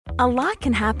A lot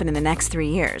can happen in the next 3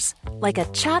 years. Like a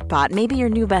chatbot may be your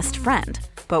new best friend.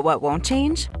 But what won't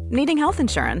change? Needing health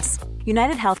insurance.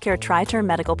 United Healthcare Tri-Term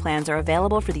Medical Plans are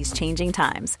available for these changing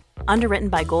times. Underwritten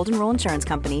by Golden Rule Insurance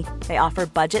Company, they offer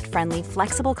budget-friendly,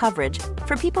 flexible coverage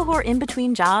for people who are in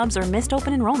between jobs or missed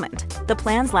open enrollment. The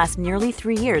plans last nearly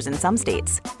 3 years in some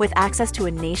states, with access to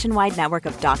a nationwide network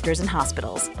of doctors and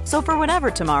hospitals. So for whatever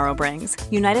tomorrow brings,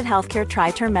 United Healthcare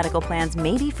Tri-Term Medical Plans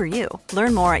may be for you.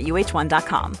 Learn more at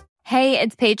uh1.com. Hey,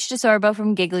 it's Paige DeSorbo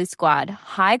from Giggly Squad.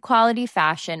 High quality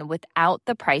fashion without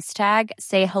the price tag.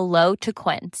 Say hello to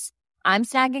Quince. I'm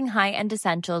snagging high-end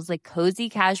essentials like cozy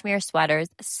cashmere sweaters,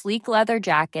 sleek leather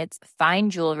jackets, fine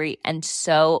jewelry, and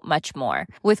so much more.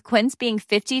 With Quince being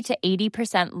 50 to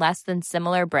 80% less than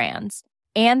similar brands.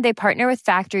 And they partner with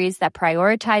factories that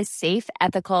prioritize safe,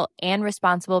 ethical, and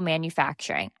responsible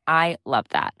manufacturing. I love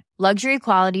that. Luxury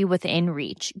quality within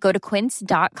reach. Go to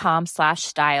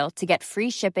quince.com/style to get free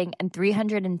shipping and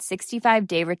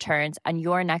 365-day returns on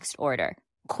your next order.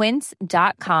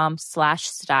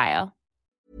 Quince.com/style.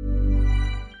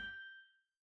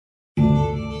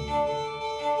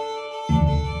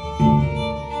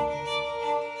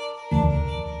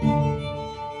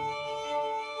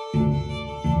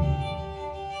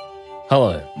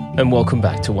 Hello, and welcome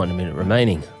back to 1 Minute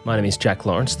Remaining. My name is Jack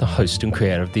Lawrence, the host and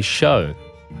creator of this show.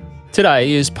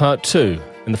 Today is part 2,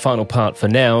 and the final part for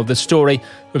now, of the story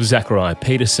of Zachariah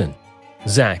Peterson.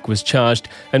 Zach was charged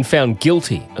and found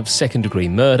guilty of second-degree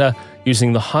murder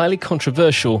using the highly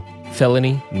controversial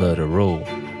felony murder rule.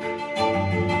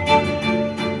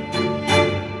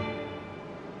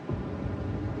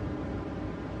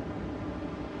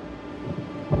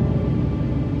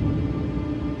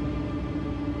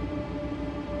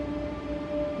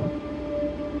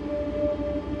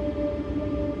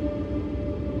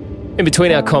 In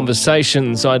between our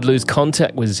conversations, I'd lose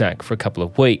contact with Zach for a couple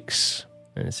of weeks.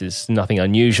 And this is nothing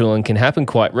unusual and can happen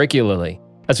quite regularly.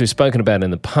 As we've spoken about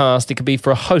in the past, it can be for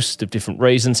a host of different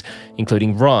reasons,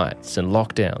 including riots and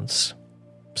lockdowns.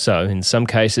 So, in some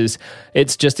cases,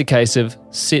 it's just a case of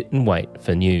sit and wait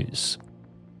for news.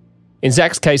 In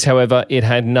Zach's case, however, it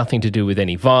had nothing to do with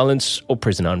any violence or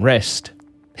prison unrest.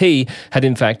 He had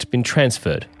in fact been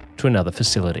transferred to another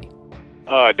facility.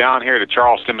 Down here to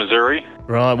Charleston, Missouri.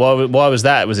 Right, why was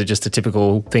that? Was it just a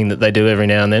typical thing that they do every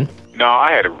now and then? No,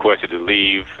 I had requested to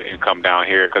leave and come down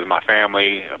here because my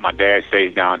family, my dad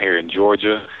stays down here in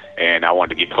Georgia, and I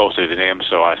wanted to get closer to them,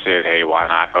 so I said, hey, why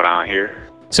not go down here?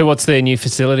 So what's their new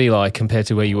facility like compared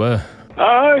to where you were?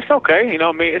 It's okay. You know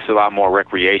what I mean? It's a lot more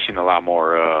recreation, a lot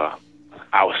more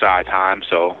outside time,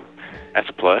 so that's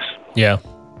a plus. Yeah.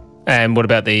 And what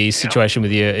about the situation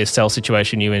with your cell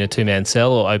situation? You in a two-man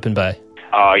cell or open bay?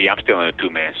 Yeah, I'm still in a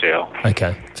two-man cell.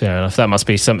 Okay, fair enough. That must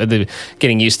be something,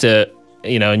 getting used to,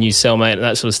 a new cellmate and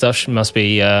that sort of stuff must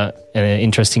be an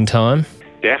interesting time.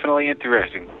 Definitely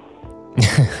interesting.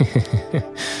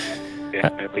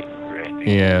 Definitely interesting.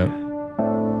 Yeah.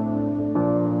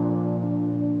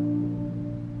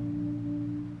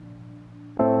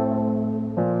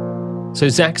 So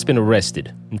Zach's been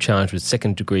arrested and charged with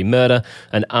second-degree murder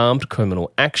and armed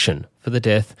criminal action for the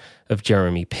death of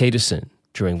Jeremy Peterson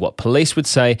during what police would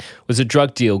say was a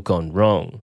drug deal gone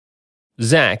wrong.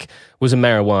 Zach was a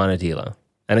marijuana dealer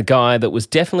and a guy that was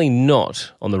definitely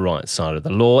not on the right side of the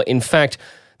law. In fact,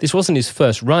 this wasn't his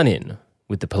first run-in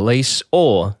with the police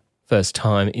or first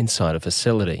time inside a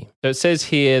facility. So it says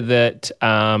here that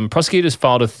prosecutors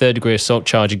filed a third-degree assault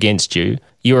charge against you.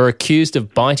 You were accused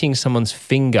of biting someone's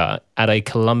finger at a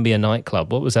Columbia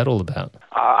nightclub. What was that all about?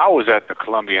 I was at the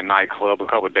Columbia nightclub a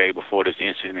couple of days before this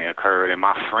incident occurred, and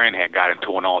my friend had got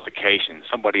into an altercation.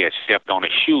 Somebody had stepped on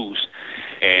his shoes,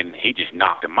 and he just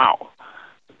knocked him out.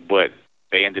 But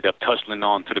they ended up tussling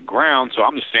onto the ground, so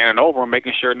I'm just standing over and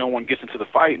making sure no one gets into the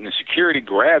fight, and the security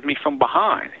grabbed me from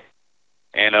behind.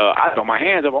 And I threw my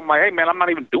hands up. I'm like, hey, man, I'm not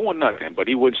even doing nothing. But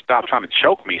he wouldn't stop trying to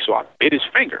choke me, so I bit his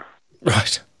finger.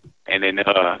 Right. And then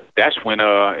that's when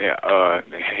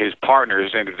his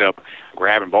partners ended up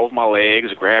grabbing both my legs,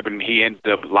 he ended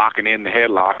up locking in the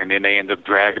headlock, and then they ended up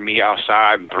dragging me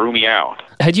outside and threw me out.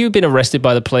 Had you been arrested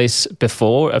by the police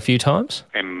before a few times?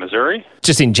 In Missouri?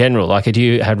 Just in general, like had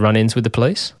you had run-ins with the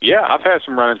police? Yeah, I've had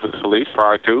some run-ins with the police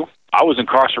prior to. I was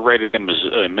incarcerated in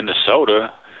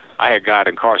Minnesota. I had got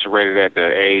incarcerated at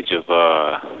the age of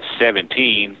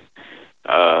 17.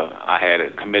 I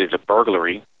had committed a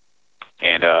burglary,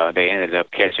 and they ended up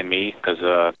catching me because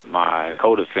my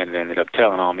co-defendant ended up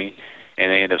telling on me, and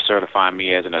they ended up certifying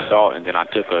me as an adult. And then I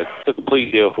took a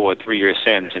plea deal for a 3-year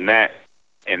sentence in that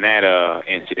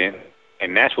incident,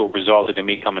 and that's what resulted in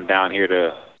me coming down here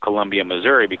to Columbia,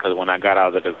 Missouri. Because when I got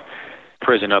out of the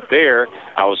prison up there,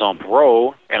 I was on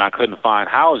parole, and I couldn't find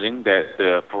housing that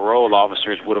the parole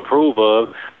officers would approve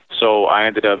of. So I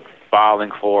ended up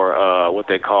filing for what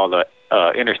they call the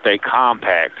interstate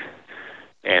compact.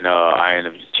 And I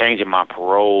ended up changing my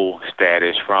parole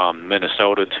status from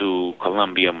Minnesota to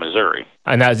Columbia, Missouri.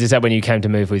 And is that when you came to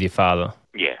move with your father?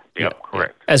 Yeah,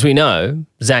 correct. As we know,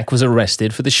 Zach was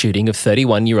arrested for the shooting of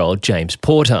 31-year-old James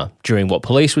Porter during what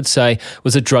police would say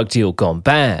was a drug deal gone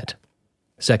bad.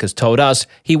 Zach has told us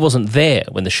he wasn't there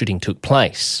when the shooting took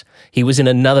place. He was in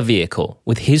another vehicle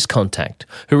with his contact,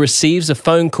 who receives a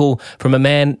phone call from a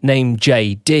man named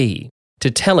JD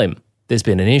to tell him there's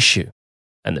been an issue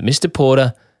and that Mr.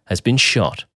 Porter has been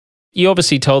shot. You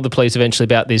obviously told the police eventually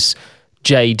about this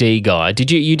JD guy.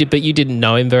 But you didn't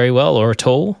know him very well or at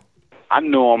all? I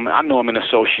knew him in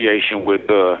association with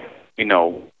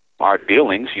our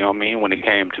dealings, you know what I mean, when it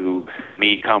came to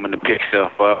me coming to pick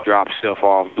stuff up, drop stuff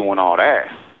off, doing all that.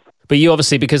 But you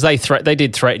obviously, because they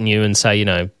did threaten you and say,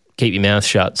 keep your mouth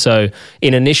shut. So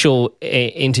in initial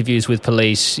interviews with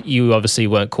police, you obviously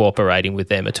weren't cooperating with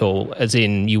them at all, as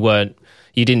in you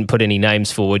didn't put any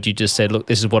names forward. You just said, look,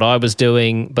 this is what I was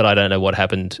doing, but I don't know what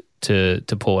happened to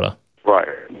Porter. Right.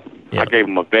 Yeah. I gave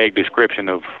him a vague description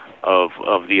of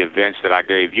the events that I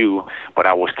gave you, but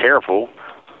I was careful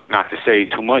not to say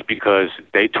too much because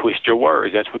they twist your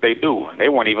words. That's what they do. They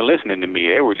weren't even listening to me.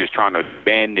 They were just trying to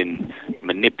bend and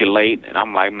manipulate. And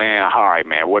I'm like, man, all right,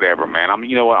 man, whatever, man.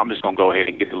 You know what? I'm just going to go ahead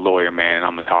and get the lawyer, man, and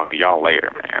I'm going to talk to y'all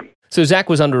later, man. So Zach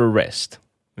was under arrest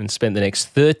and spent the next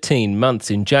 13 months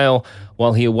in jail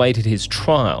while he awaited his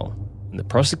trial, and the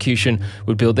prosecution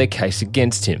would build their case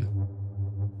against him.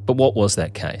 But what was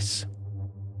that case?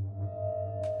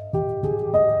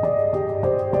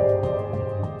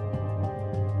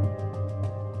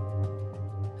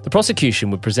 The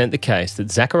prosecution would present the case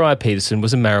that Zachariah Peterson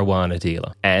was a marijuana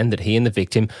dealer and that he and the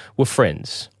victim were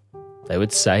friends. They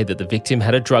would say that the victim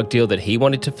had a drug deal that he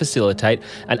wanted to facilitate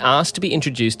and asked to be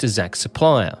introduced to Zach's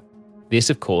supplier. This,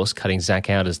 of course, cutting Zach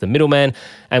out as the middleman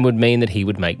and would mean that he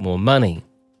would make more money.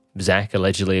 Zach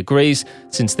allegedly agrees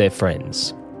since they're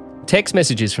friends. Text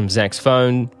messages from Zach's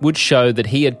phone would show that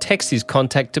he had texted his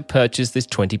contact to purchase this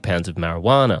 20 pounds of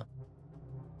marijuana.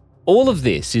 All of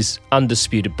this is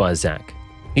undisputed by Zach.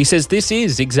 He says this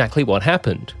is exactly what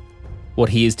happened. What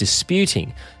he is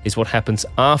disputing is what happens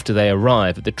after they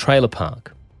arrive at the trailer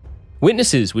park.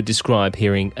 Witnesses would describe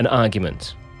hearing an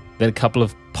argument, then a couple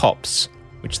of pops,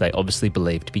 which they obviously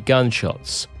believed to be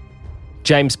gunshots.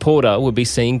 James Porter would be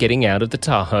seen getting out of the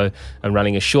Tahoe and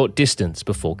running a short distance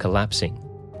before collapsing.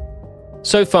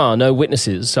 So far, no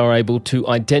witnesses are able to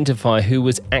identify who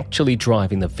was actually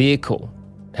driving the vehicle.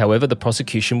 However, the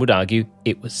prosecution would argue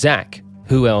it was Zach.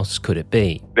 Who else could it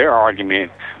be? Their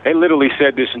argument, they literally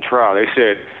said this in trial. They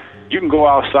said, you can go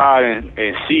outside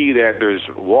and see that there's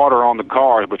water on the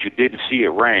cars, but you didn't see it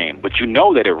rain. But you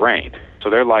know that it rained. So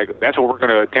they're like, that's what we're going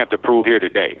to attempt to prove here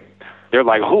today. They're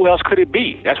like, who else could it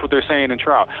be? That's what they're saying in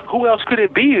trial. Who else could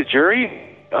it be, jury?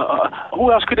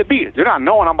 Who else could it be? They're not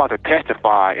knowing I'm about to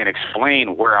testify and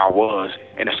explain where I was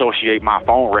and associate my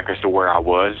phone records to where I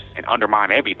was and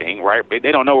undermine everything, right?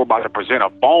 They don't know we're about to present a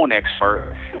phone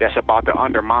expert that's about to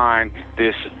undermine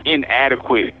this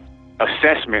inadequate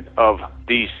assessment of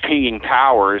these pinging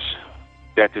towers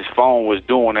that this phone was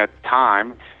doing at the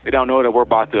time. They don't know that we're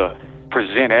about to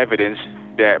present evidence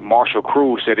that Marshall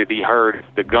Cruz said that he heard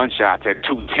the gunshots at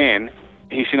 2:10.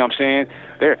 You see what I'm saying?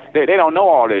 They don't know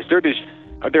all this.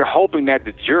 They're hoping that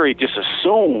the jury just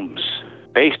assumes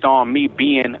based on me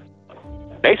being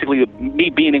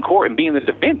in court and being the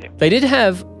defendant. They did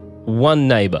have one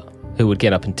neighbour who would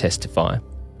get up and testify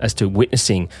as to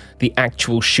witnessing the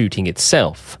actual shooting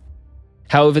itself.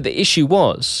 However, the issue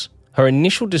was her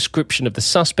initial description of the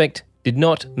suspect did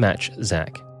not match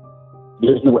Zach.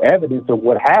 There's no evidence of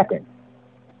what happened.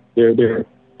 There's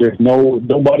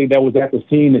nobody that was at the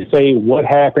scene to say what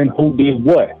happened, who did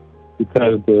what,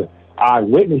 because there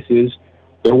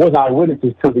was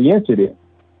eyewitnesses to the incident,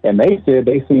 and they said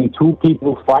they seen two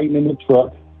people fighting in the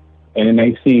truck, and then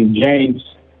they seen James,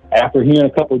 after hearing a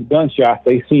couple of gunshots,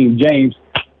 they seen James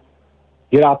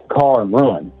get out the car and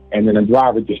run, and then the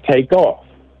driver just take off.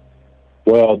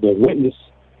 Well, the witness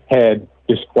had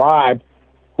described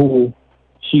who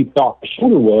she thought the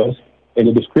shooter was, and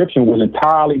the description was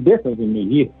entirely different than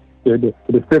me. The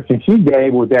description she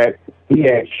gave was that he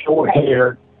had short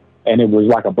hair, and it was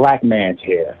like a black man's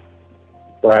hair,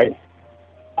 right?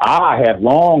 I have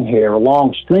long hair,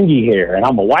 long stringy hair, and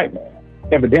I'm a white man.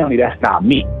 Evidently, that's not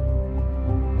me.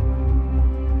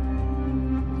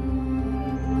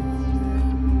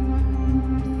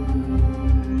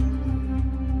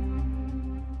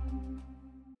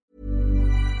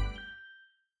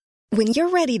 When you're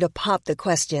ready to pop the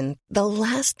question, the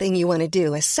last thing you want to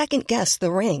do is second-guess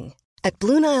the ring. At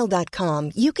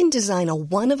BlueNile.com, you can design a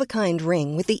one-of-a-kind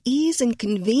ring with the ease and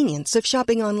convenience of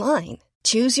shopping online.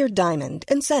 Choose your diamond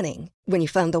and setting. When you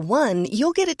find the one,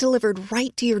 you'll get it delivered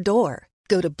right to your door.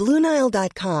 Go to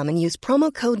BlueNile.com and use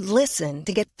promo code LISTEN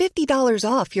to get $50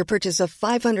 off your purchase of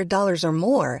 $500 or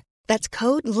more. That's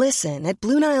code LISTEN at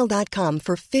BlueNile.com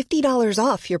for $50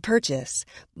 off your purchase.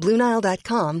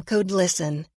 BlueNile.com, code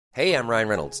LISTEN. Hey, I'm Ryan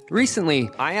Reynolds. Recently,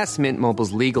 I asked Mint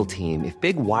Mobile's legal team if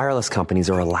big wireless companies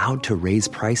are allowed to raise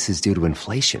prices due to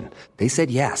inflation. They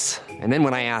said yes. And then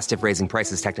when I asked if raising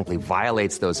prices technically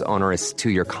violates those onerous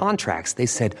two-year contracts, they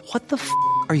said, "What the f***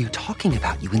 are you talking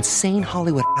about, you insane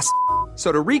Hollywood ass?"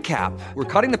 So to recap, we're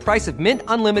cutting the price of Mint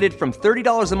Unlimited from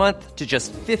 $30 a month to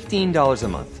just $15 a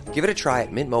month. Give it a try at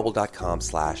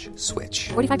mintmobile.com/switch.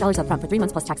 $45 up front for 3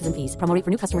 months plus taxes and fees. Promo rate for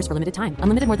new customers for limited time.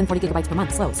 Unlimited more than 40 gigabytes per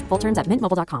month. Slows full terms at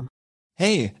mintmobile.com.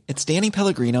 Hey, it's Danny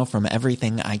Pellegrino from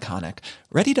Everything Iconic.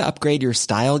 Ready to upgrade your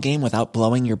style game without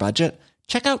blowing your budget?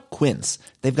 Check out Quince.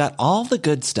 They've got all the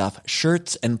good stuff,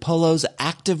 shirts and polos,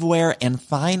 activewear, and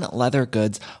fine leather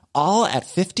goods, all at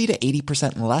 50 to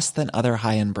 80% less than other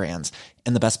high-end brands.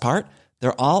 And the best part?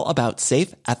 They're all about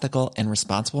safe, ethical, and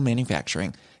responsible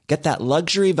manufacturing. Get that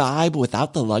luxury vibe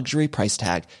without the luxury price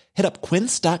tag. Hit up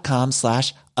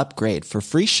quince.com/upgrade for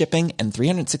free shipping and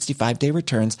 365-day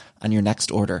returns on your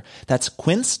next order. That's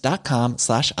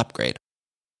quince.com/upgrade.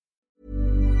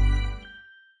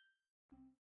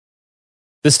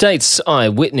 The state's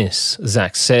eyewitness,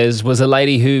 Zach says, was a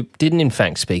lady who didn't in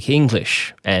fact speak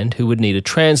English and who would need a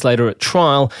translator at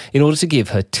trial in order to give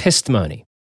her testimony.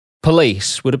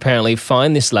 Police would apparently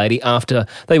find this lady after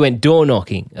they went door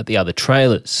knocking at the other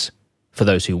trailers. For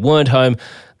those who weren't home,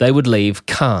 they would leave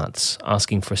cards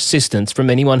asking for assistance from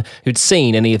anyone who'd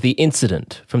seen any of the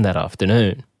incident from that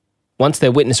afternoon. Once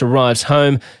their witness arrives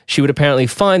home, she would apparently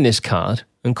find this card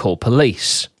and call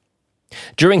police.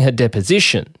 During her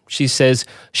deposition, she says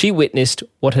she witnessed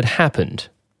what had happened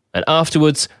and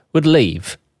afterwards would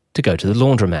leave to go to the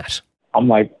laundromat. I'm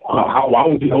like, why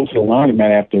would you go to the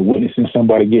laundromat after witnessing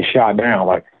somebody get shot down?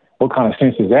 Like, what kind of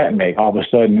sense does that make? All of a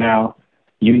sudden now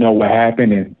you know what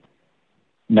happened and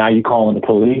now you're calling the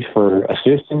police for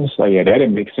assistance? Like, yeah, that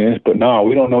didn't make sense. But no,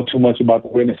 we don't know too much about the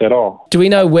witness at all. Do we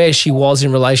know where she was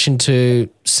in relation to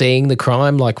seeing the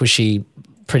crime? Like, was she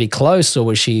pretty close or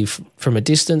was she from a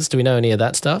distance? Do we know any of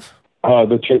that stuff?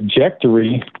 The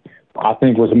trajectory, I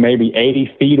think, was maybe 80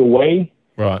 feet away.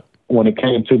 Right. When it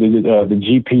came to the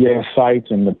GPS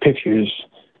sites and the pictures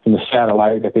from the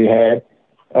satellite that they had,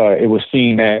 it was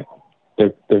seen that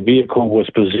the vehicle was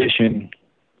positioned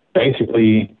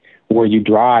basically where you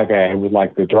drive at. It was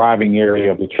like the driving area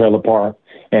of the trailer park,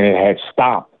 and it had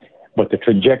stopped. But the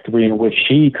trajectory in which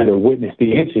she could have witnessed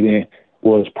the incident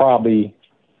was probably,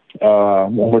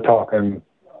 when we're talking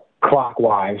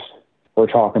clockwise, we're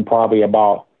talking probably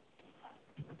about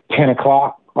 10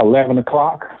 o'clock, 11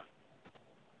 o'clock.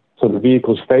 So the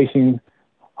vehicle's facing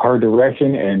her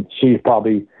direction, and she's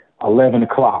probably 11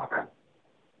 o'clock,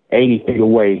 80 feet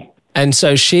away. And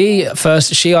so she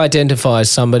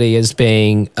identifies somebody as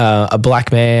being a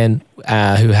black man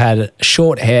who had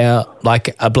short hair,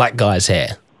 like a black guy's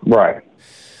hair. Right.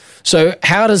 So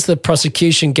how does the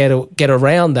prosecution get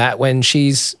around that when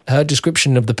her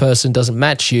description of the person doesn't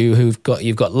match you?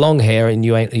 You've got long hair and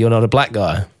you're not a black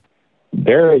guy.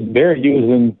 They're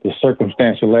using the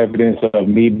circumstantial evidence of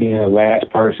me being the last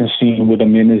person seen with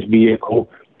them in this vehicle.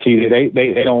 See,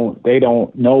 they don't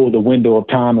know the window of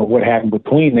time of what happened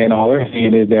between then. All they're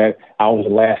saying is that I was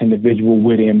the last individual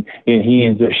with him, and he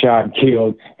ends up shot and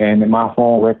killed. And my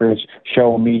phone records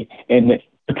show me in the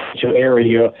potential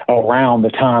area around the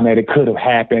time that it could have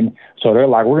happened. So they're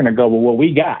like, we're going to go with what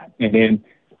we got. And then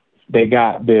they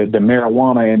got the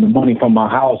marijuana and the money from my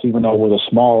house, even though it was a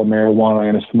small marijuana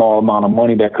and a small amount of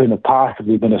money that couldn't have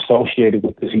possibly been associated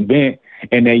with this event.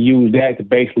 And they used that to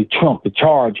basically trump the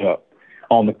charge up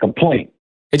on the complaint.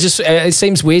 It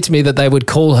seems weird to me that they would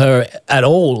call her at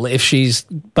all if she's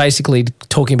basically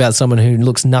talking about someone who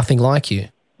looks nothing like you.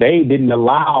 They didn't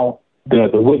allow the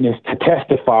witness to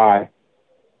testify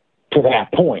to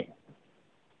that point.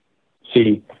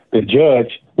 See, the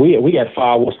judge, we had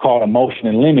filed what's called a motion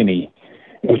in limine,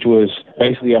 which was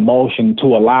basically a motion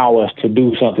to allow us to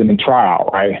do something in trial,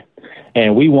 right?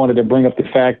 And we wanted to bring up the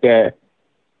fact that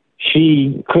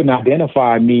she couldn't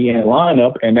identify me in a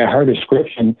lineup and that her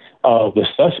description of the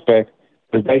suspect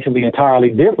was basically entirely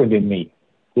different than me.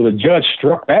 Well, the judge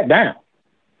struck that down.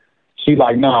 She's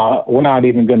like, no, we're not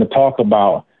even going to talk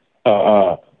about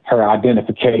her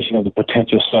identification of the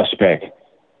potential suspect.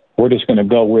 We're just going to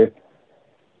go with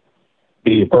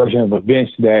the version of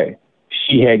events that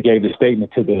she had gave the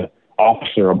statement to the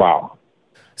officer about.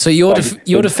 So your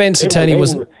defense attorney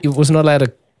was not allowed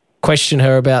to question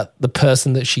her about the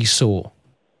person that she saw?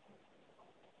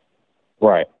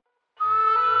 Right.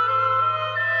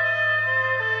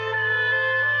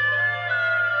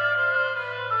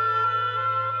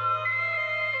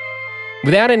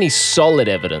 Without any solid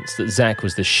evidence that Zach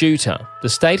was the shooter, the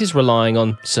state is relying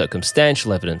on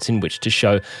circumstantial evidence in which to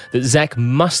show that Zach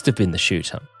must have been the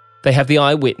shooter. They have the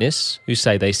eyewitness, who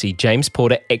say they see James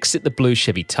Porter exit the blue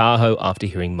Chevy Tahoe after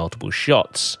hearing multiple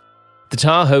shots. The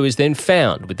Tahoe is then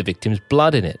found with the victim's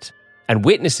blood in it, and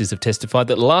witnesses have testified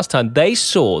that the last time they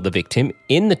saw the victim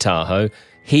in the Tahoe,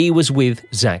 he was with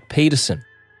Zach Peterson.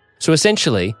 So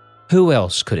essentially, who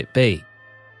else could it be?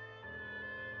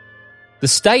 The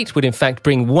state would in fact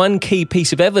bring one key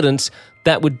piece of evidence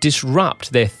that would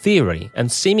disrupt their theory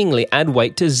and seemingly add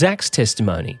weight to Zach's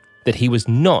testimony, that he was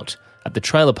not at the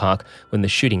trailer park when the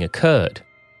shooting occurred.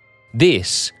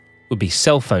 This would be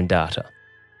cell phone data.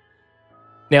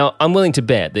 Now, I'm willing to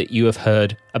bet that you have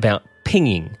heard about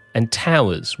pinging and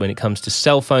towers when it comes to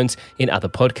cell phones in other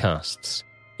podcasts.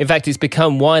 In fact, it's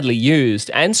become widely used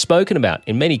and spoken about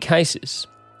in many cases.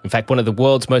 In fact, one of the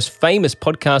world's most famous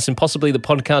podcasts, and possibly the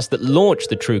podcast that launched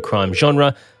the true crime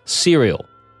genre, Serial,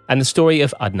 and the story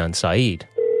of Adnan Syed.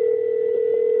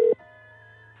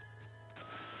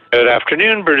 Good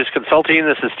afternoon, British Consulting.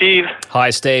 This is Steve. Hi,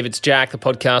 Steve. It's Jack, the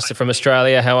podcaster from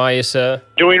Australia. How are you, sir?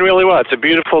 Doing really well. It's a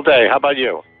beautiful day. How about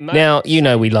you? Now, you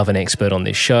know we love an expert on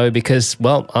this show because,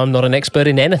 well, I'm not an expert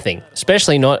in anything,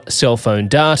 especially not cell phone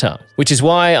data, which is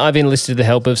why I've enlisted the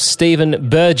help of Stephen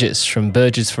Burgess from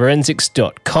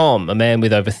burgessforensics.com, a man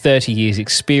with over 30 years'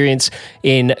 experience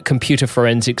in computer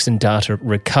forensics and data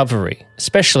recovery,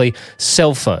 especially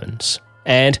cell phones.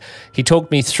 And he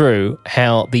talked me through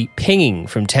how the pinging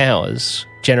from towers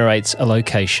generates a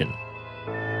location.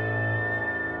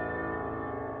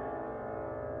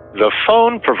 The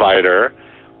phone provider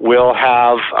will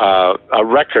have a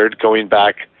record going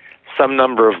back some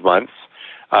number of months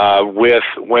with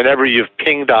whenever you've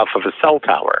pinged off of a cell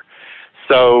tower.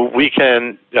 So we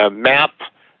can map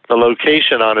the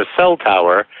location on a cell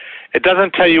tower. It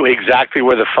doesn't tell you exactly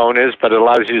where the phone is, but it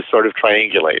allows you to sort of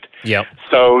triangulate. Yep.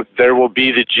 So there will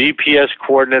be the GPS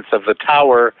coordinates of the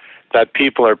tower that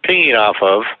people are pinging off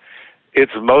of.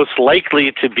 It's most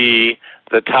likely to be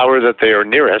the tower that they are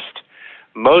nearest.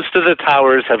 Most of the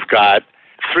towers have got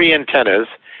 3 antennas,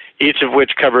 each of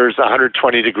which covers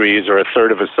 120 degrees or a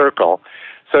third of a circle.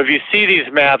 So if you see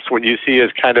these maps, what you see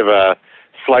is kind of a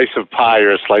slice of pie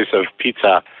or a slice of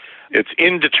pizza. It's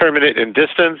indeterminate in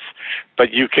distance,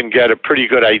 but you can get a pretty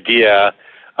good idea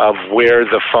of where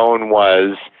the phone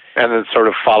was and then sort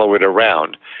of follow it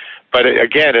around. But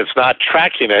again, it's not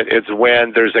tracking it, it's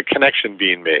when there's a connection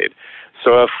being made.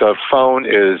 So if the phone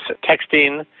is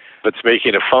texting, if it's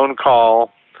making a phone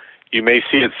call, you may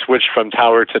see it switch from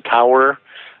tower to tower.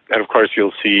 And of course,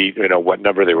 you'll see, what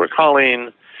number they were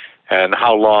calling and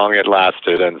how long it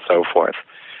lasted and so forth.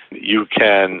 You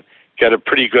can get a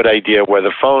pretty good idea where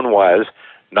the phone was.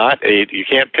 You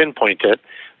can't pinpoint it.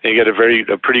 You get a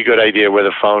pretty good idea where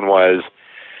the phone was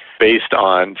based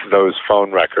on those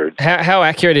phone records. How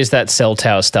accurate is that cell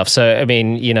tower stuff? So, I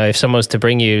mean, if someone was to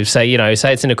bring you, say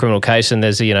it's in a criminal case and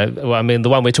there's, the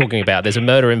one we're talking about, there's a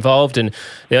murder involved, and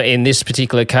in this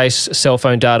particular case, cell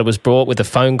phone data was brought with a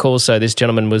phone call. So this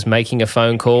gentleman was making a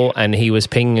phone call and he was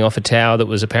pinging off a tower that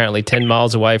was apparently 10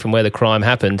 miles away from where the crime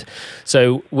happened.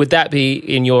 So would that be,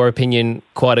 in your opinion,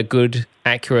 quite a good,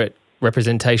 accurate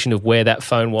representation of where that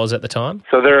phone was at the time?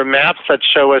 So there are maps that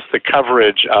show us the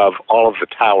coverage of all of the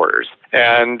towers.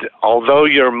 And although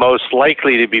you're most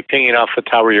likely to be pinging off the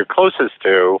tower you're closest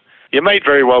to, you might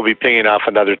very well be pinging off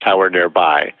another tower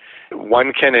nearby.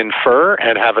 One can infer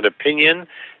and have an opinion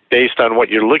based on what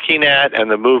you're looking at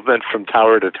and the movement from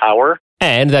tower to tower.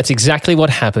 And that's exactly what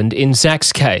happened in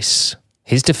Zach's case.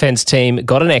 His defense team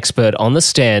got an expert on the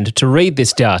stand to read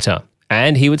this data.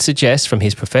 And he would suggest, from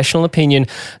his professional opinion,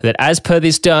 that as per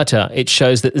this data, it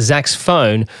shows that Zach's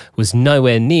phone was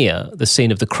nowhere near the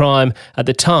scene of the crime at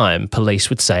the time police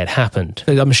would say it happened.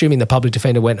 I'm assuming the public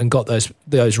defender went and got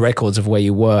those records of where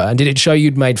you were. And did it show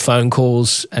you'd made phone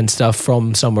calls and stuff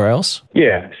from somewhere else?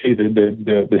 Yeah. See,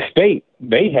 the state,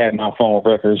 they had my phone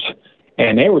records,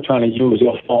 and they were trying to use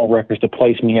those phone records to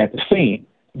place me at the scene.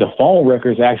 The phone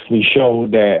records actually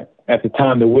showed that at the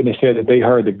time the witness said that they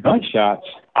heard the gunshots,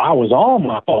 I was on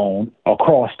my phone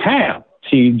across town.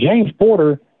 See, James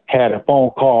Porter had a phone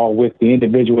call with the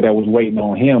individual that was waiting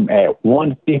on him at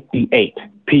 1:58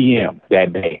 p.m.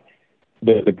 that day.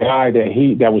 The guy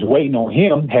that was waiting on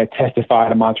him had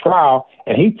testified in my trial,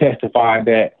 and he testified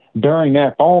that during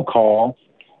that phone call,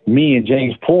 me and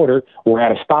James Porter were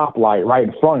at a stoplight right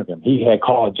in front of him. He had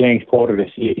called James Porter to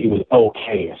see if he was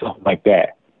okay or something like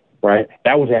that, right?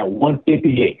 That was at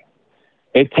 1:58.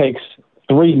 It takes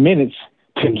 3 minutes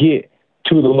to get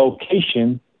to the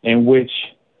location in which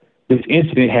this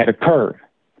incident had occurred.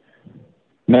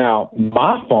 Now,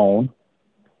 my phone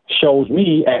shows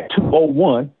me at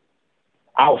 2:01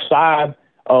 outside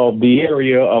of the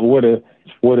area of where the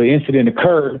incident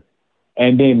occurred,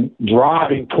 and then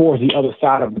driving towards the other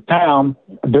side of the town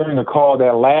during a call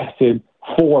that lasted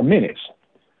 4 minutes.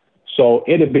 So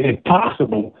it had been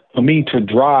impossible for me to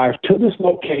drive to this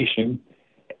location,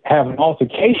 have an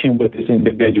altercation with this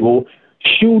individual,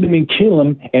 shoot him and kill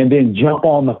him, and then jump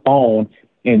on the phone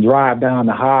and drive down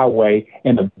the highway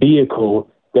in a vehicle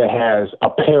that has a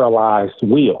paralyzed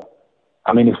wheel.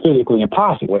 I mean, it's physically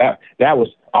impossible. That was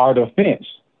our defense.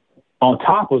 On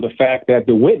top of the fact that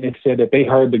the witness said that they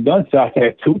heard the gunshots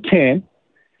at 2:10,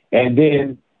 and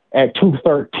then at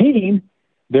 2:13,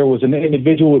 there was an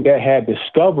individual that had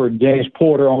discovered James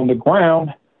Porter on the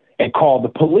ground and called the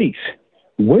police.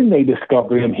 When they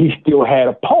discovered him, he still had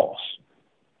a pulse.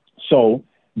 So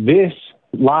this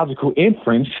logical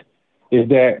inference is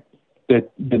that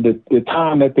the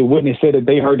time that the witness said that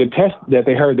they heard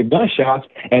the gunshots,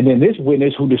 and then this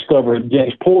witness who discovered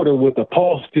James Porter with a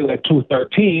pulse still at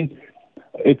 2:13,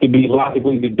 it could be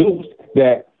logically deduced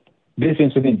that this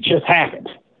incident just happened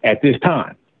at this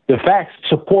time. The facts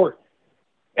support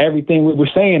everything we were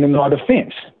saying in our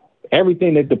defense.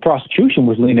 Everything that the prosecution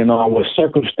was leaning on was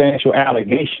circumstantial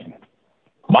allegation.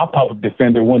 My public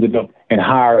defender went up and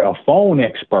hired a phone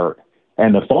expert,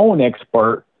 and the phone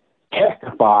expert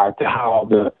testified to how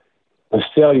the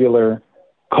cellular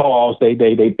calls, they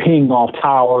ping off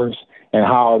towers and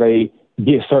how they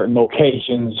get certain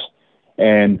locations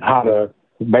and how to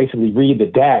basically read the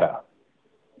data.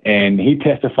 And he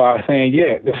testified saying,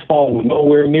 yeah, this phone was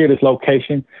nowhere near this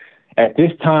location. At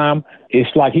this time,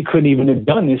 it's like he couldn't even have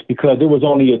done this because there was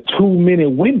only a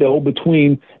 2-minute window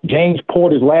between James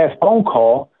Porter's last phone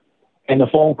call and the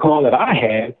phone call that I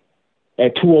had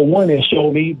at 2:01 that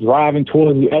showed me driving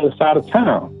towards the other side of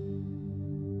town.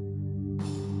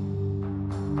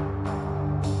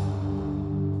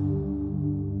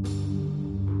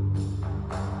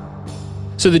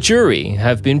 So the jury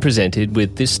have been presented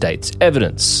with this state's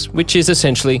evidence, which is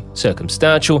essentially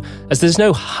circumstantial, as there's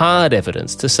no hard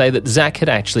evidence to say that Zach had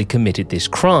actually committed this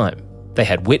crime. They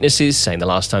had witnesses saying the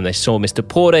last time they saw Mr.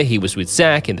 Porter, he was with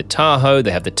Zach in the Tahoe.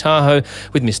 They have the Tahoe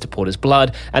with Mr. Porter's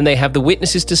blood, and they have the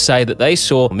witnesses to say that they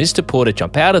saw Mr. Porter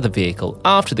jump out of the vehicle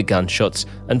after the gunshots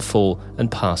and fall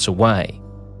and pass away.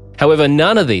 However,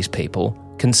 none of these people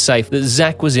can say that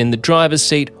Zach was in the driver's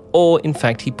seat or, in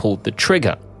fact, he pulled the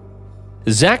trigger.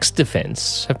 Zach's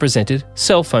defense have presented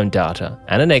cell phone data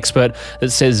and an expert that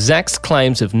says Zach's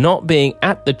claims of not being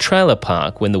at the trailer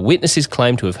park when the witnesses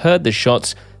claim to have heard the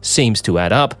shots seems to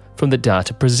add up from the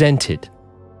data presented.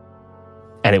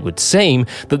 And it would seem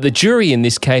that the jury in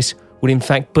this case would in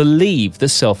fact believe the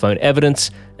cell phone evidence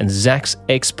and Zach's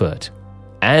expert,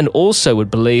 and also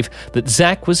would believe that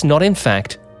Zach was not in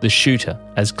fact the shooter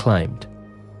as claimed.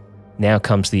 Now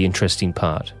comes the interesting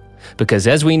part. Because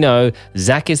as we know,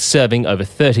 Zach is serving over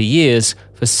 30 years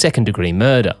for second-degree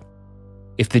murder.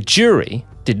 If the jury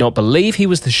did not believe he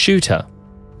was the shooter,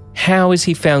 how is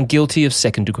he found guilty of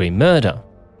second-degree murder?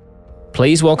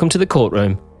 Please welcome to the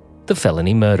courtroom the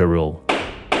felony murder rule.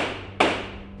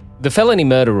 The felony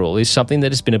murder rule is something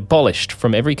that has been abolished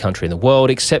from every country in the world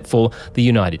except for the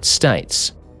United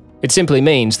States. It simply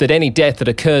means that any death that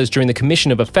occurs during the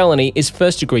commission of a felony is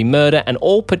first-degree murder, and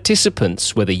all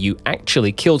participants, whether you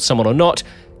actually killed someone or not,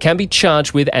 can be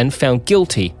charged with and found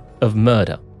guilty of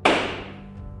murder.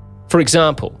 For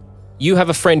example, you have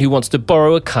a friend who wants to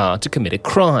borrow a car to commit a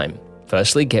crime.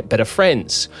 Firstly, get better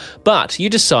friends. But you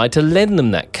decide to lend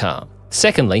them that car.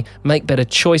 Secondly, make better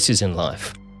choices in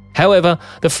life. However,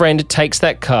 the friend takes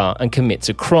that car and commits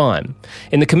a crime.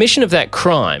 In the commission of that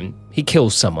crime, he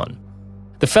kills someone.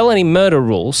 The felony murder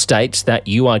rule states that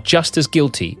you are just as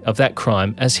guilty of that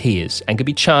crime as he is and can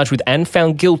be charged with and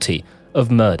found guilty of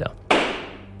murder.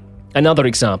 Another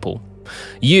example.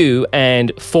 You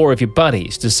and 4 of your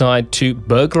buddies decide to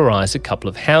burglarize a couple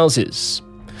of houses.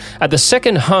 At the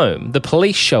second home, the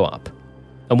police show up,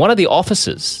 and one of the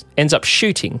officers ends up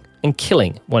shooting and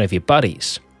killing one of your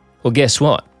buddies. Well, guess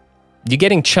what? You're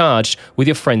getting charged with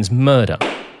your friend's murder.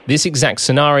 This exact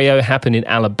scenario happened in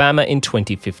Alabama in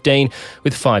 2015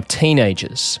 with 5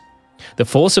 teenagers. The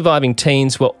 4 surviving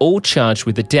teens were all charged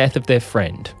with the death of their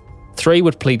friend. 3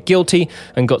 would plead guilty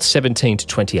and got 17 to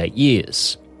 28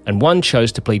 years, and 1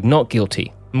 chose to plead not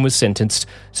guilty and was sentenced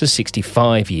to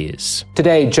 65 years.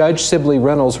 Today, Judge Sibley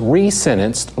Reynolds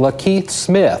re-sentenced Lakeith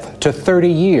Smith to 30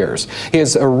 years.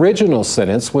 His original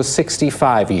sentence was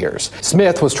 65 years.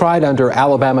 Smith was tried under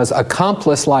Alabama's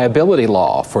accomplice liability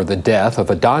law for the death of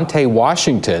Adante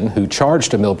Washington, who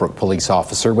charged a Millbrook police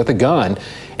officer with a gun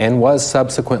and was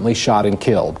subsequently shot and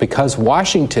killed. Because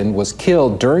Washington was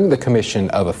killed during the commission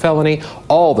of a felony,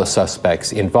 all the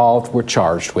suspects involved were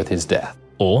charged with his death.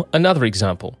 Or another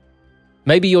example.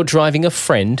 Maybe you're driving a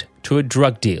friend to a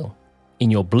drug deal in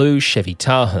your blue Chevy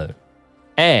Tahoe,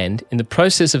 and in the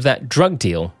process of that drug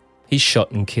deal, he's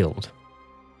shot and killed.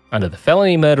 Under the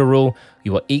felony murder rule,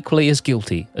 you are equally as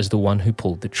guilty as the one who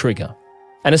pulled the trigger.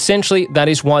 And essentially, that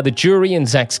is why the jury in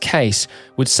Zach's case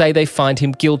would say they find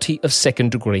him guilty of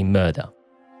second-degree murder.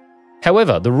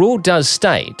 However, the rule does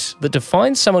state that to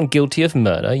find someone guilty of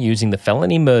murder using the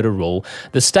felony murder rule,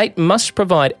 the state must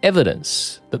provide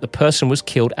evidence that the person was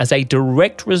killed as a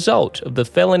direct result of the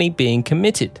felony being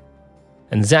committed.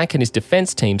 And Zach and his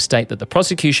defense team state that the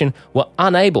prosecution were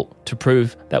unable to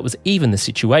prove that was even the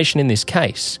situation in this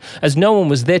case, as no one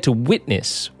was there to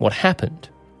witness what happened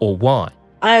or why.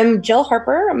 I'm Jill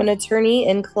Harper. I'm an attorney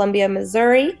in Columbia,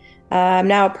 Missouri. I'm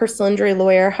now a personal injury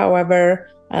lawyer. However,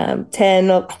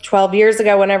 10, 12 years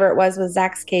ago, whenever it was with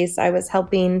Zach's case, I was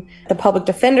helping the public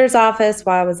defender's office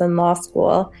while I was in law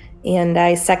school, and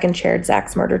I second chaired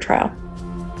Zach's murder trial.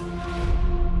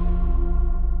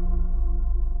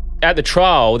 At the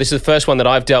trial, this is the first one that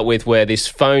I've dealt with where this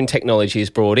phone technology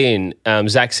is brought in.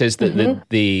 Zach says that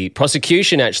the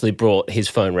prosecution actually brought his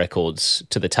phone records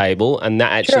to the table, and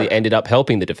that actually ended up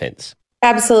helping the defense.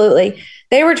 Absolutely.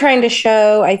 They were trying to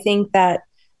show, I think, that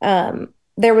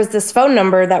there was this phone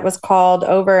number that was called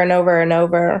over and over and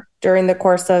over during the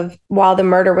course of while the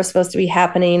murder was supposed to be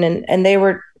happening. And they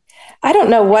were, I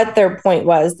don't know what their point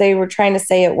was. They were trying to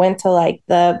say it went to like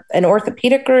an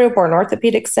orthopedic group or an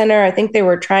orthopedic center. I think they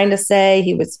were trying to say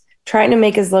he was trying to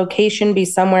make his location be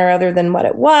somewhere other than what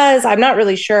it was. I'm not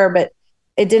really sure, but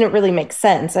it didn't really make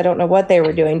sense. I don't know what they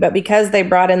were doing. But because they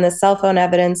brought in the cell phone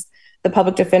evidence, the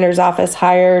public defender's office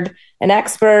hired an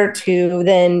expert who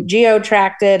then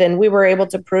geo-tracked it, and we were able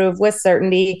to prove with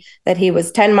certainty that he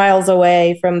was 10 miles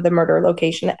away from the murder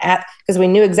location because we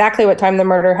knew exactly what time the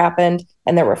murder happened,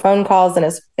 and there were phone calls,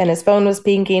 and his phone was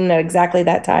pinging at exactly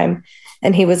that time,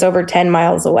 and he was over 10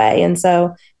 miles away. And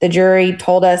so the jury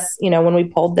told us, when we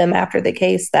polled them after the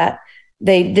case, that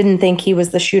they didn't think he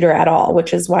was the shooter at all,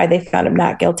 which is why they found him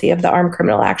not guilty of the armed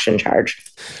criminal action charge.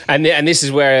 And this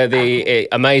is where the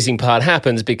amazing part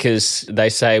happens, because they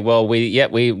say, well,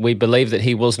 we believe that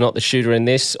he was not the shooter in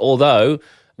this, although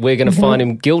we're going to find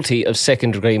him guilty of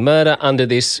second-degree murder under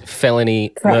this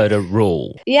felony murder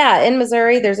rule. Yeah, in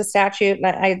Missouri, there's a statute, and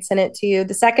I had sent it to you.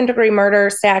 The second-degree murder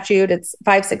statute, it's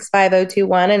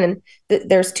 565021, and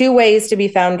there's two ways to be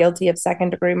found guilty of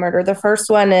second-degree murder. The first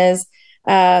one is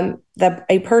that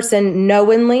a person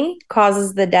knowingly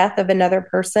causes the death of another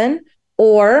person,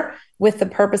 or with the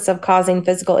purpose of causing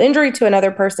physical injury to another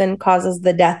person causes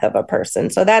the death of a person.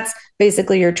 So that's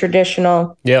basically your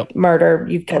traditional murder.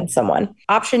 You've killed someone.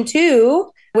 Option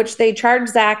two, which they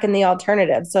charged Zach in the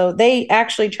alternative. So they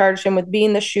actually charged him with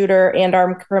being the shooter and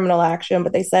armed criminal action,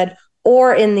 but they said,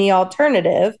 or in the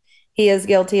alternative, he is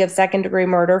guilty of second-degree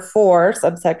murder for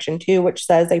subsection 2, which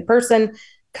says a person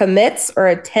commits or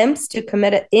attempts to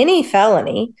commit any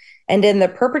felony, and in the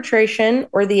perpetration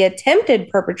or the attempted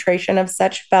perpetration of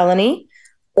such felony,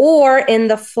 or in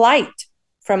the flight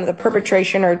from the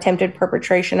perpetration or attempted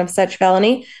perpetration of such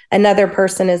felony, another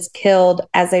person is killed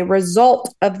as a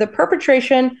result of the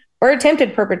perpetration or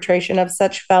attempted perpetration of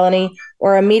such felony,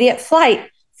 or immediate flight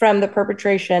from the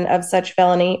perpetration of such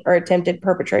felony or attempted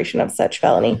perpetration of such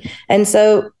felony. And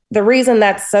so the reason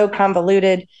that's so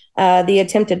convoluted, the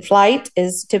attempted flight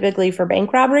is typically for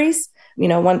bank robberies.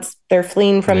 Once they're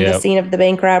fleeing from the scene of the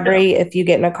bank robbery, if you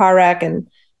get in a car wreck and,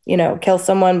 kill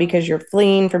someone because you're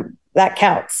fleeing from, that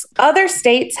counts. Other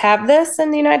states have this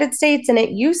in the United States, and it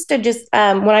used to just,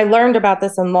 when I learned about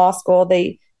this in law school,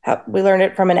 we learned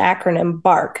it from an acronym,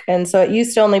 BARC. And so it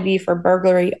used to only be for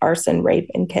burglary, arson, rape,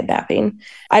 and kidnapping.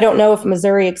 I don't know if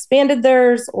Missouri expanded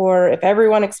theirs or if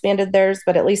everyone expanded theirs,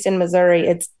 but at least in Missouri,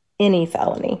 it's any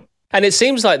felony. And it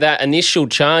seems like that initial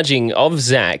charging of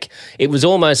Zach, it was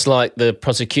almost like the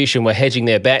prosecution were hedging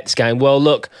their bets, going, well,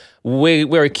 look,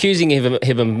 we're accusing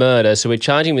him of murder, so we're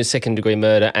charging him with second-degree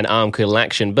murder and armed criminal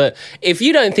action. But if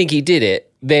you don't think he did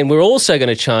it, then we're also going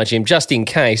to charge him, just in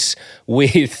case,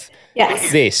 with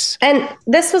this. And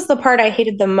this was the part I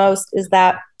hated the most, is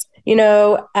that,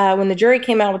 when the jury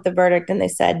came out with the verdict and they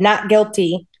said not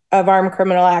guilty of armed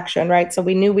criminal action, right? So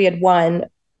we knew we had won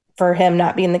for him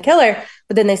not being the killer.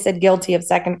 but then they said guilty of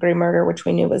second-degree murder, which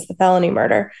we knew was the felony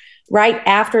murder. Right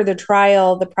after the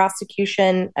trial, the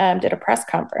prosecution did a press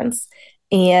conference.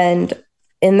 And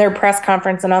in their press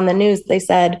conference and on the news, they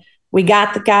said, we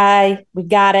got the guy, we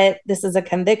got it. This is a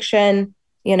conviction.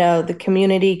 The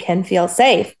community can feel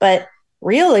safe. But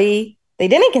really, they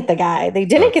didn't get the guy. They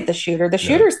didn't get the shooter. The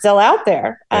shooter's still out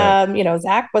there. Yeah.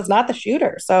 Zach was not the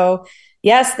shooter. So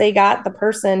yes, they got the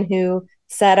person who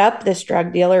set up this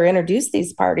drug dealer, introduced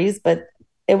these parties, but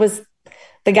it was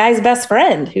the guy's best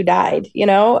friend who died.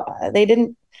 They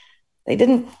didn't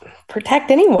protect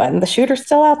anyone. The shooter's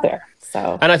still out there.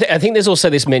 So, and I think there's also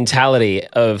this mentality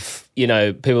of,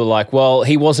 people like, well,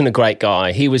 he wasn't a great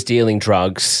guy. He was dealing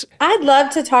drugs. I'd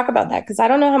love to talk about that because I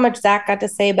don't know how much Zach got to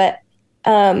say, but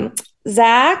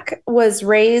Zach was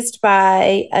raised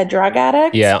by a drug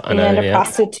addict and a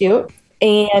prostitute,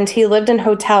 and he lived in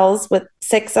hotels with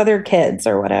 6 other kids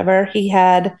or whatever. He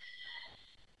had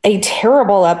a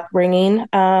terrible upbringing.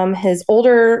 His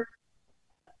older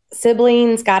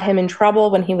siblings got him in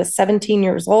trouble when he was 17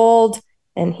 years old,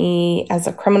 and he has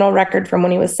a criminal record from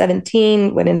when he was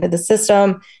 17, went into the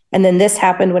system. And then this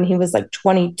happened when he was like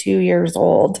 22 years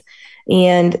old,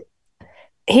 and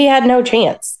he had no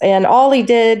chance. And all he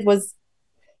did was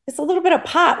just a little bit of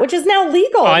pot, which is now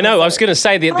legal. I know. I was going to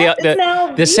say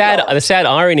the sad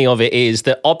irony of it is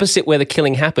that opposite where the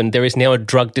killing happened, there is now a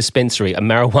drug dispensary, a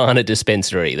marijuana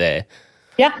dispensary there.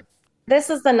 Yeah. This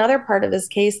is another part of his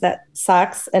case that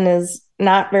sucks and is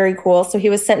not very cool. So he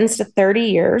was sentenced to 30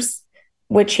 years,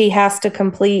 which he has to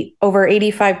complete over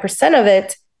 85% of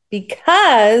it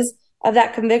because of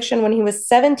that conviction when he was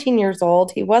 17 years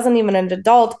old. He wasn't even an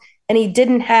adult, and he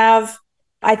didn't have,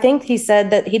 I think he said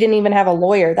that he didn't even have a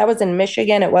lawyer. That was in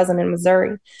Michigan. It wasn't in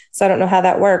Missouri. So I don't know how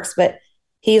that works, but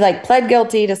he pled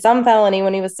guilty to some felony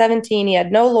when he was 17. He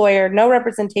had no lawyer, no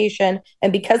representation.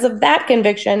 And because of that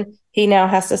conviction, he now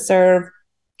has to serve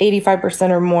 85%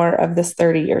 or more of this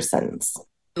 30-year sentence.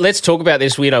 Let's talk about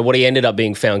this, what he ended up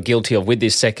being found guilty of with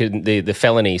this the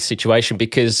felony situation,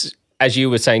 because as you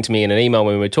were saying to me in an email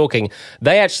when we were talking,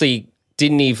 they actually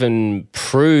didn't even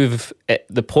prove at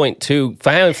the point to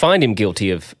find him guilty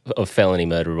of felony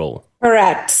murder at all.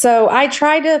 Correct. So I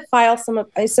tried to file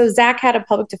so Zach had a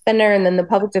public defender, and then the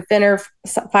public defender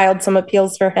filed some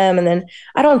appeals for him. And then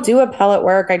I don't do appellate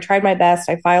work. I tried my best.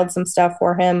 I filed some stuff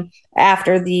for him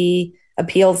after the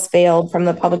appeals failed from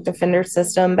the public defender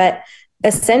system. But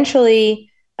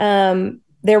essentially,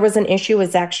 there was an issue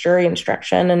with Zach's jury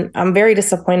instruction. And I'm very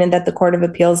disappointed that the Court of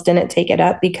Appeals didn't take it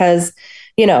up because,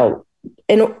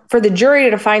 and for the jury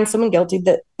to find someone guilty,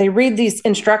 that they read these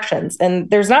instructions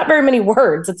and there's not very many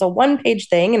words. It's a 1-page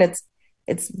thing, and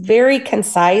it's very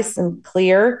concise and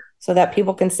clear so that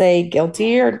people can say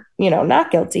guilty or,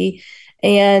 not guilty.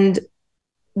 And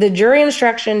the jury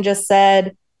instruction just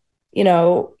said,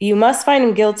 you must find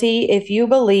him guilty if you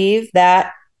believe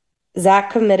that Zach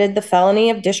committed the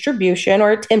felony of distribution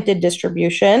or attempted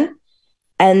distribution,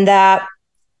 and that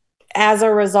as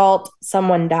a result,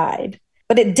 someone died.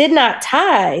 But it did not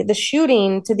tie the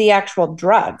shooting to the actual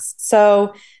drugs.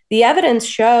 So the evidence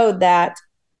showed that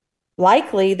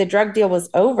likely the drug deal was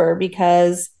over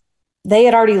because they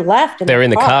had already left. They're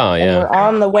in the car, yeah. And were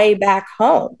on the way back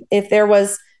home. If there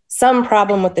was some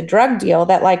problem with the drug deal,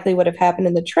 that likely would have happened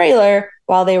in the trailer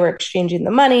while they were exchanging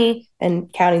the money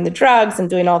and counting the drugs and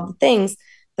doing all the things.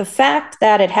 The fact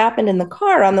that it happened in the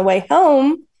car on the way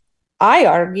home, I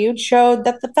argued, showed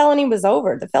that the felony was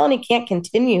over. The felony can't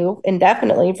continue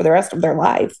indefinitely for the rest of their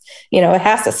life. It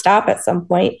has to stop at some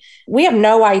point. We have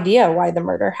no idea why the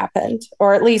murder happened,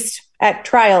 or at least at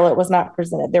trial, it was not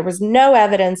presented. There was no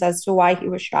evidence as to why he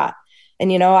was shot.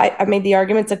 And, I made the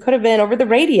arguments it could have been over the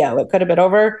radio. It could have been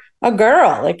over a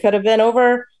girl. It could have been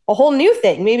over a whole new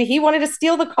thing. Maybe he wanted to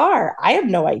steal the car. I have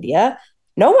no idea.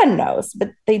 No one knows. But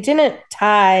they didn't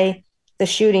tie the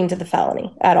shooting to the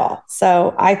felony at all.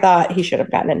 So I thought he should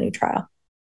have gotten a new trial.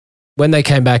 When they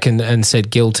came back and said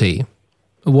guilty,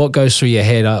 what goes through your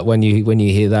head when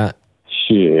you hear that?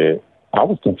 Shit, I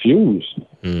was confused.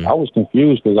 I was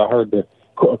confused because I heard the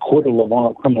acquittal of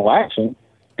armed criminal action,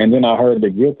 and then I heard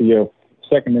the guilty of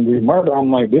second-degree murder.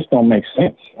 I'm like, this don't make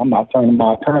sense. I'm not turning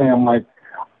my attorney. I'm like,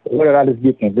 what did I just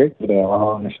get convicted of? I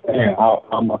don't understand.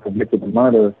 I'm a convicted of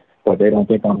murder, but they don't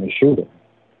think I'm the shooter.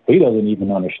 He doesn't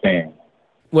even understand.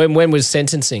 When was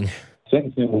sentencing?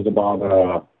 Sentencing was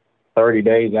about 30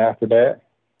 days after that.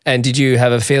 And did you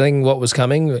have a feeling what was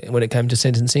coming when it came to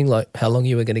sentencing, like how long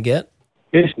you were going to get?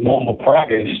 It's normal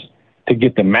practice to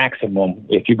get the maximum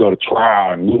if you go to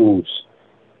trial and lose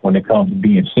when it comes to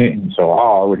being sentenced. So I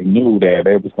already knew that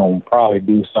they was going to probably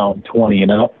do something 20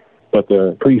 and up. But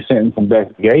the pre-sentence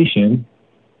investigation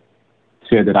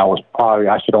said that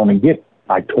I should only get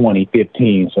like 20,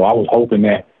 15. So I was hoping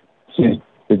that since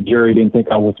the jury didn't think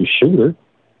I was the shooter,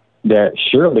 that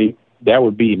surely that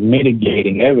would be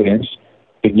mitigating evidence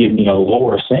to give me a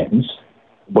lower sentence.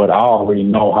 But I already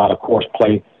know how the courts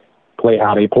play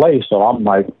how they play. So I'm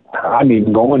like, I didn't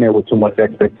even go in there with too much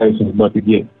expectations, but to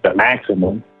get the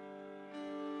maximum.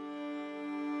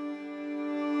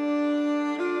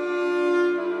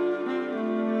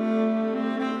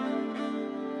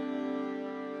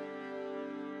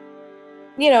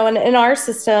 You know, in our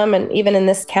system and even in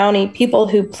this county, people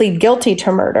who plead guilty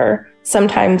to murder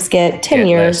sometimes get 10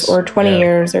 years or 20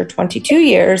 years or 22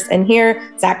 years. And here,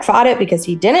 Zach fought it because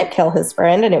he didn't kill his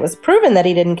friend, and it was proven that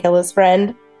he didn't kill his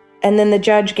friend. And then the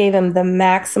judge gave him the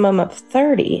maximum of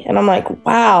 30. And I'm like,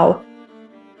 wow.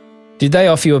 Did they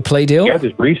offer you a plea deal? Yeah,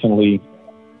 just recently,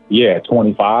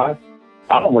 25.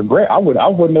 I don't regret. I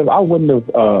wouldn't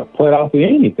have pled out to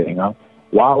anything.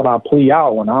 Why would I plea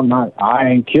out when I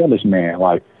ain't killed this man?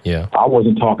 Like, I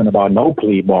wasn't talking about no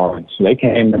plea bargains. So they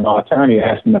came to my attorney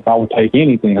asking if I would take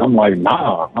anything. I'm like,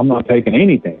 nah, I'm not taking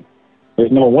anything.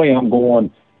 There's no way I'm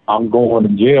going to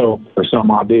jail for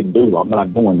something I didn't do. I'm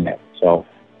not doing that. So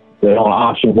the only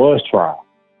option was trial.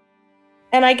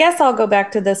 And I guess I'll go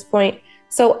back to this point.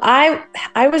 So I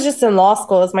was just in law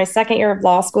school. It was my second year of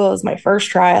law school. It was my first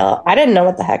trial. I didn't know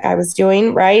what the heck I was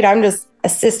doing, right? I'm just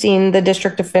assisting the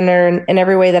district defender in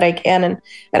every way that I can. And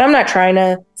I'm not trying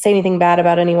to say anything bad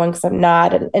about anyone, because I'm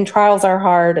not. And trials are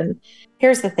hard. And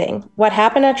here's the thing. What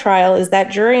happened at trial is that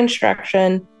jury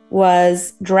instruction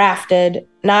was drafted,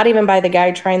 not even by the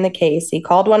guy trying the case. He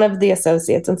called one of the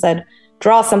associates and said,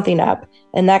 draw something up.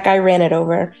 And that guy ran it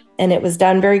over. And it was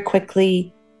done very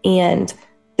quickly. And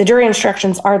the jury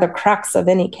instructions are the crux of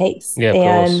any case. Yeah,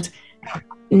 and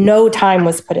no time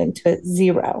was put into it,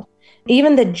 zero.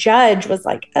 Even the judge was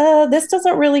like, this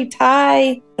doesn't really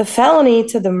tie the felony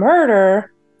to the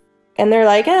murder. And they're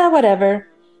like, whatever.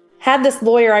 Had this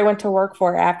lawyer I went to work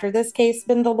for after this case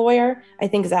been the lawyer, I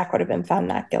think Zach would have been found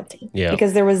not guilty. Yeah.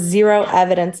 Because there was zero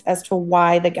evidence as to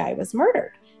why the guy was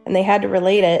murdered. And they had to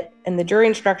relate it. And the jury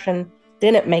instruction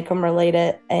didn't make him relate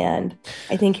it. And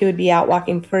I think he would be out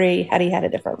walking free had he had a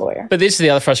different lawyer. But this is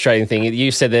the other frustrating thing. You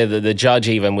said there that the judge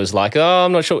even was like,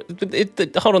 I'm not sure.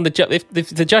 Hold on, if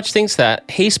the judge thinks that,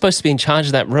 he's supposed to be in charge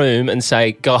of that room and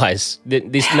say, guys,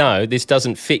 this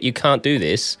doesn't fit. You can't do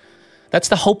this. That's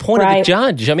the whole point of the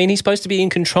judge. I mean, he's supposed to be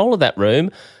in control of that room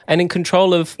and in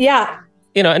control of...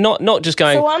 You know, and not just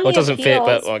going, it doesn't fit,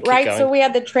 but keep going. So we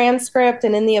had the transcript,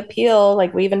 and in the appeal,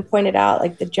 like we even pointed out,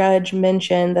 like the judge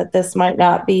mentioned that this might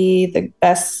not be the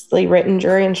bestly written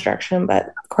jury instruction,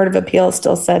 but Court of Appeals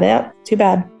still said, too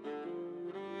bad.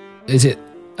 Is it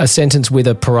a sentence with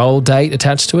a parole date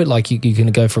attached to it? Like you're going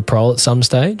to go for parole at some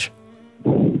stage?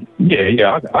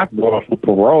 Yeah. I can go off for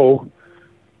parole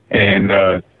in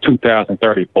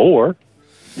 2034.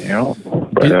 You know,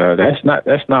 but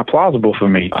that's not plausible for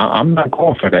me. I'm not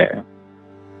going for that.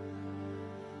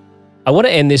 I want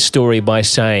to end this story by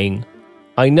saying,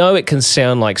 I know it can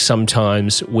sound like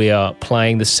sometimes we are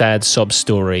playing the sad sob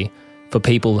story for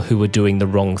people who are doing the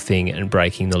wrong thing and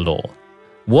breaking the law.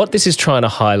 What this is trying to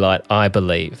highlight, I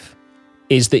believe,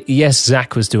 is that yes,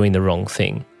 Zach was doing the wrong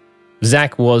thing.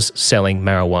 Zach was selling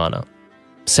marijuana.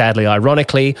 Sadly,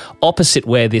 ironically, opposite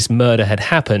where this murder had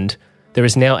happened, there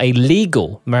is now a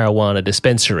legal marijuana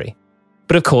dispensary.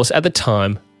 But of course, at the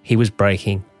time, he was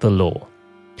breaking the law.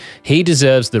 He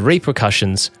deserves the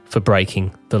repercussions for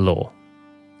breaking the law.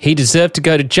 He deserved to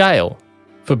go to jail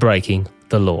for breaking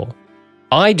the law.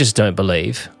 I just don't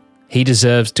believe he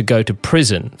deserves to go to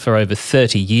prison for over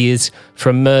 30 years for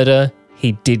a murder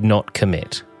he did not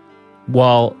commit.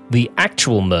 While the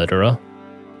actual murderer,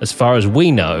 as far as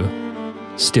we know,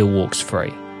 still walks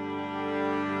free.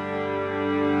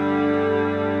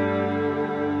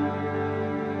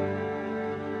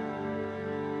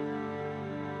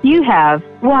 You have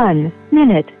 1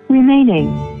 minute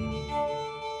remaining.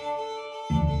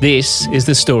 This is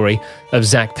the story of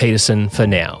Zach Peterson for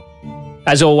now.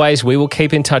 As always, we will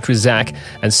keep in touch with Zach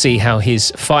and see how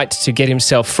his fight to get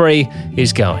himself free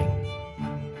is going.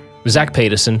 Zach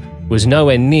Peterson was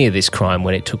nowhere near this crime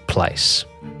when it took place.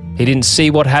 He didn't see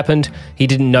what happened, he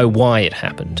didn't know why it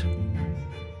happened.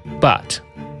 But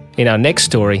in our next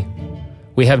story,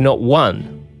 we have not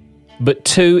one, but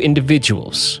two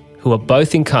individuals who are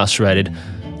both incarcerated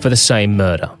for the same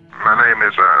murder. My name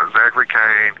is Zachary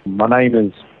Kane. My name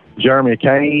is Jeremy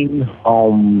Kane.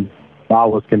 I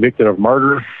was convicted of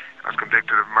murder. I was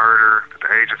convicted of murder at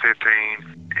the age of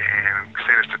 15 and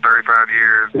sentenced to 35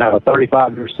 years. I have a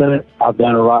 35-year sentence. I've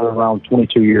done it right around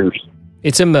 22 years.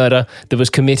 It's a murder that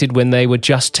was committed when they were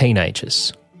just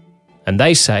teenagers. And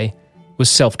they say was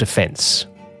self-defense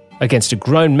against a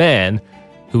grown man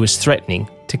who was threatening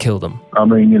to kill them. I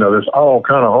mean, there's all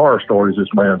kind of horror stories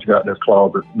this man's got in his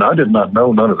closet, and I did not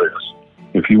know none of this.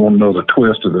 If you want to know the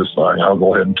twist of this thing, I'll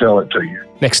go ahead and tell it to you.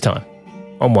 Next time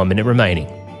on 1 Minute Remaining.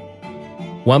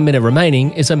 1 Minute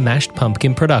Remaining is a Mashed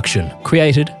Pumpkin production,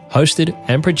 created, hosted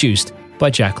and produced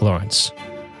by Jack Lawrence.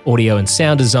 Audio and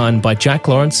sound design by Jack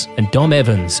Lawrence and Dom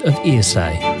Evans of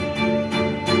ESA.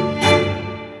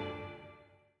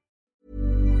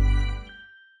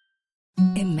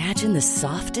 Imagine the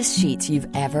softest sheets you've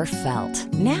ever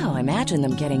felt. Now imagine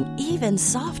them getting even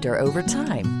softer over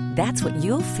time. That's what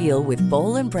you'll feel with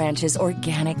Boll & Branch's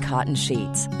organic cotton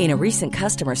sheets. In a recent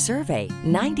customer survey,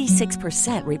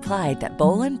 96% replied that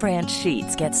Boll & Branch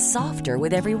sheets get softer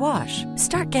with every wash.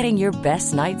 Start getting your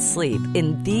best night's sleep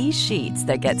in these sheets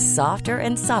that get softer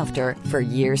and softer for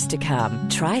years to come.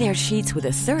 Try their sheets with a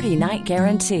 30-night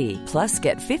guarantee. Plus,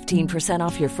 get 15%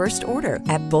 off your first order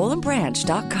at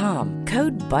bollandbranch.com.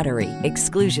 Code BUTTERY.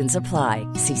 Exclusions apply.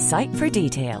 See site for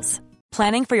details.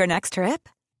 Planning for your next trip?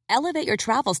 Elevate your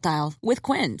travel style with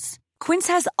Quince. Quince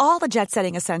has all the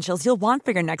jet-setting essentials you'll want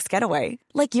for your next getaway,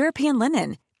 like European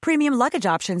linen, premium luggage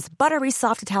options, buttery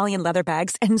soft Italian leather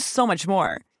bags, and so much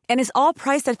more. And is all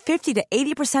priced at 50 to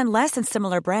 80% less than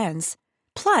similar brands.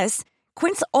 Plus,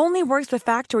 Quince only works with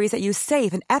factories that use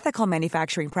safe and ethical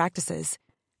manufacturing practices.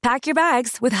 Pack your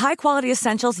bags with high-quality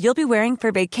essentials you'll be wearing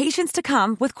for vacations to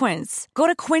come with Quince. Go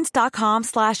to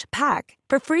quince.com/pack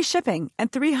for free shipping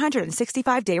and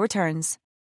 365-day returns.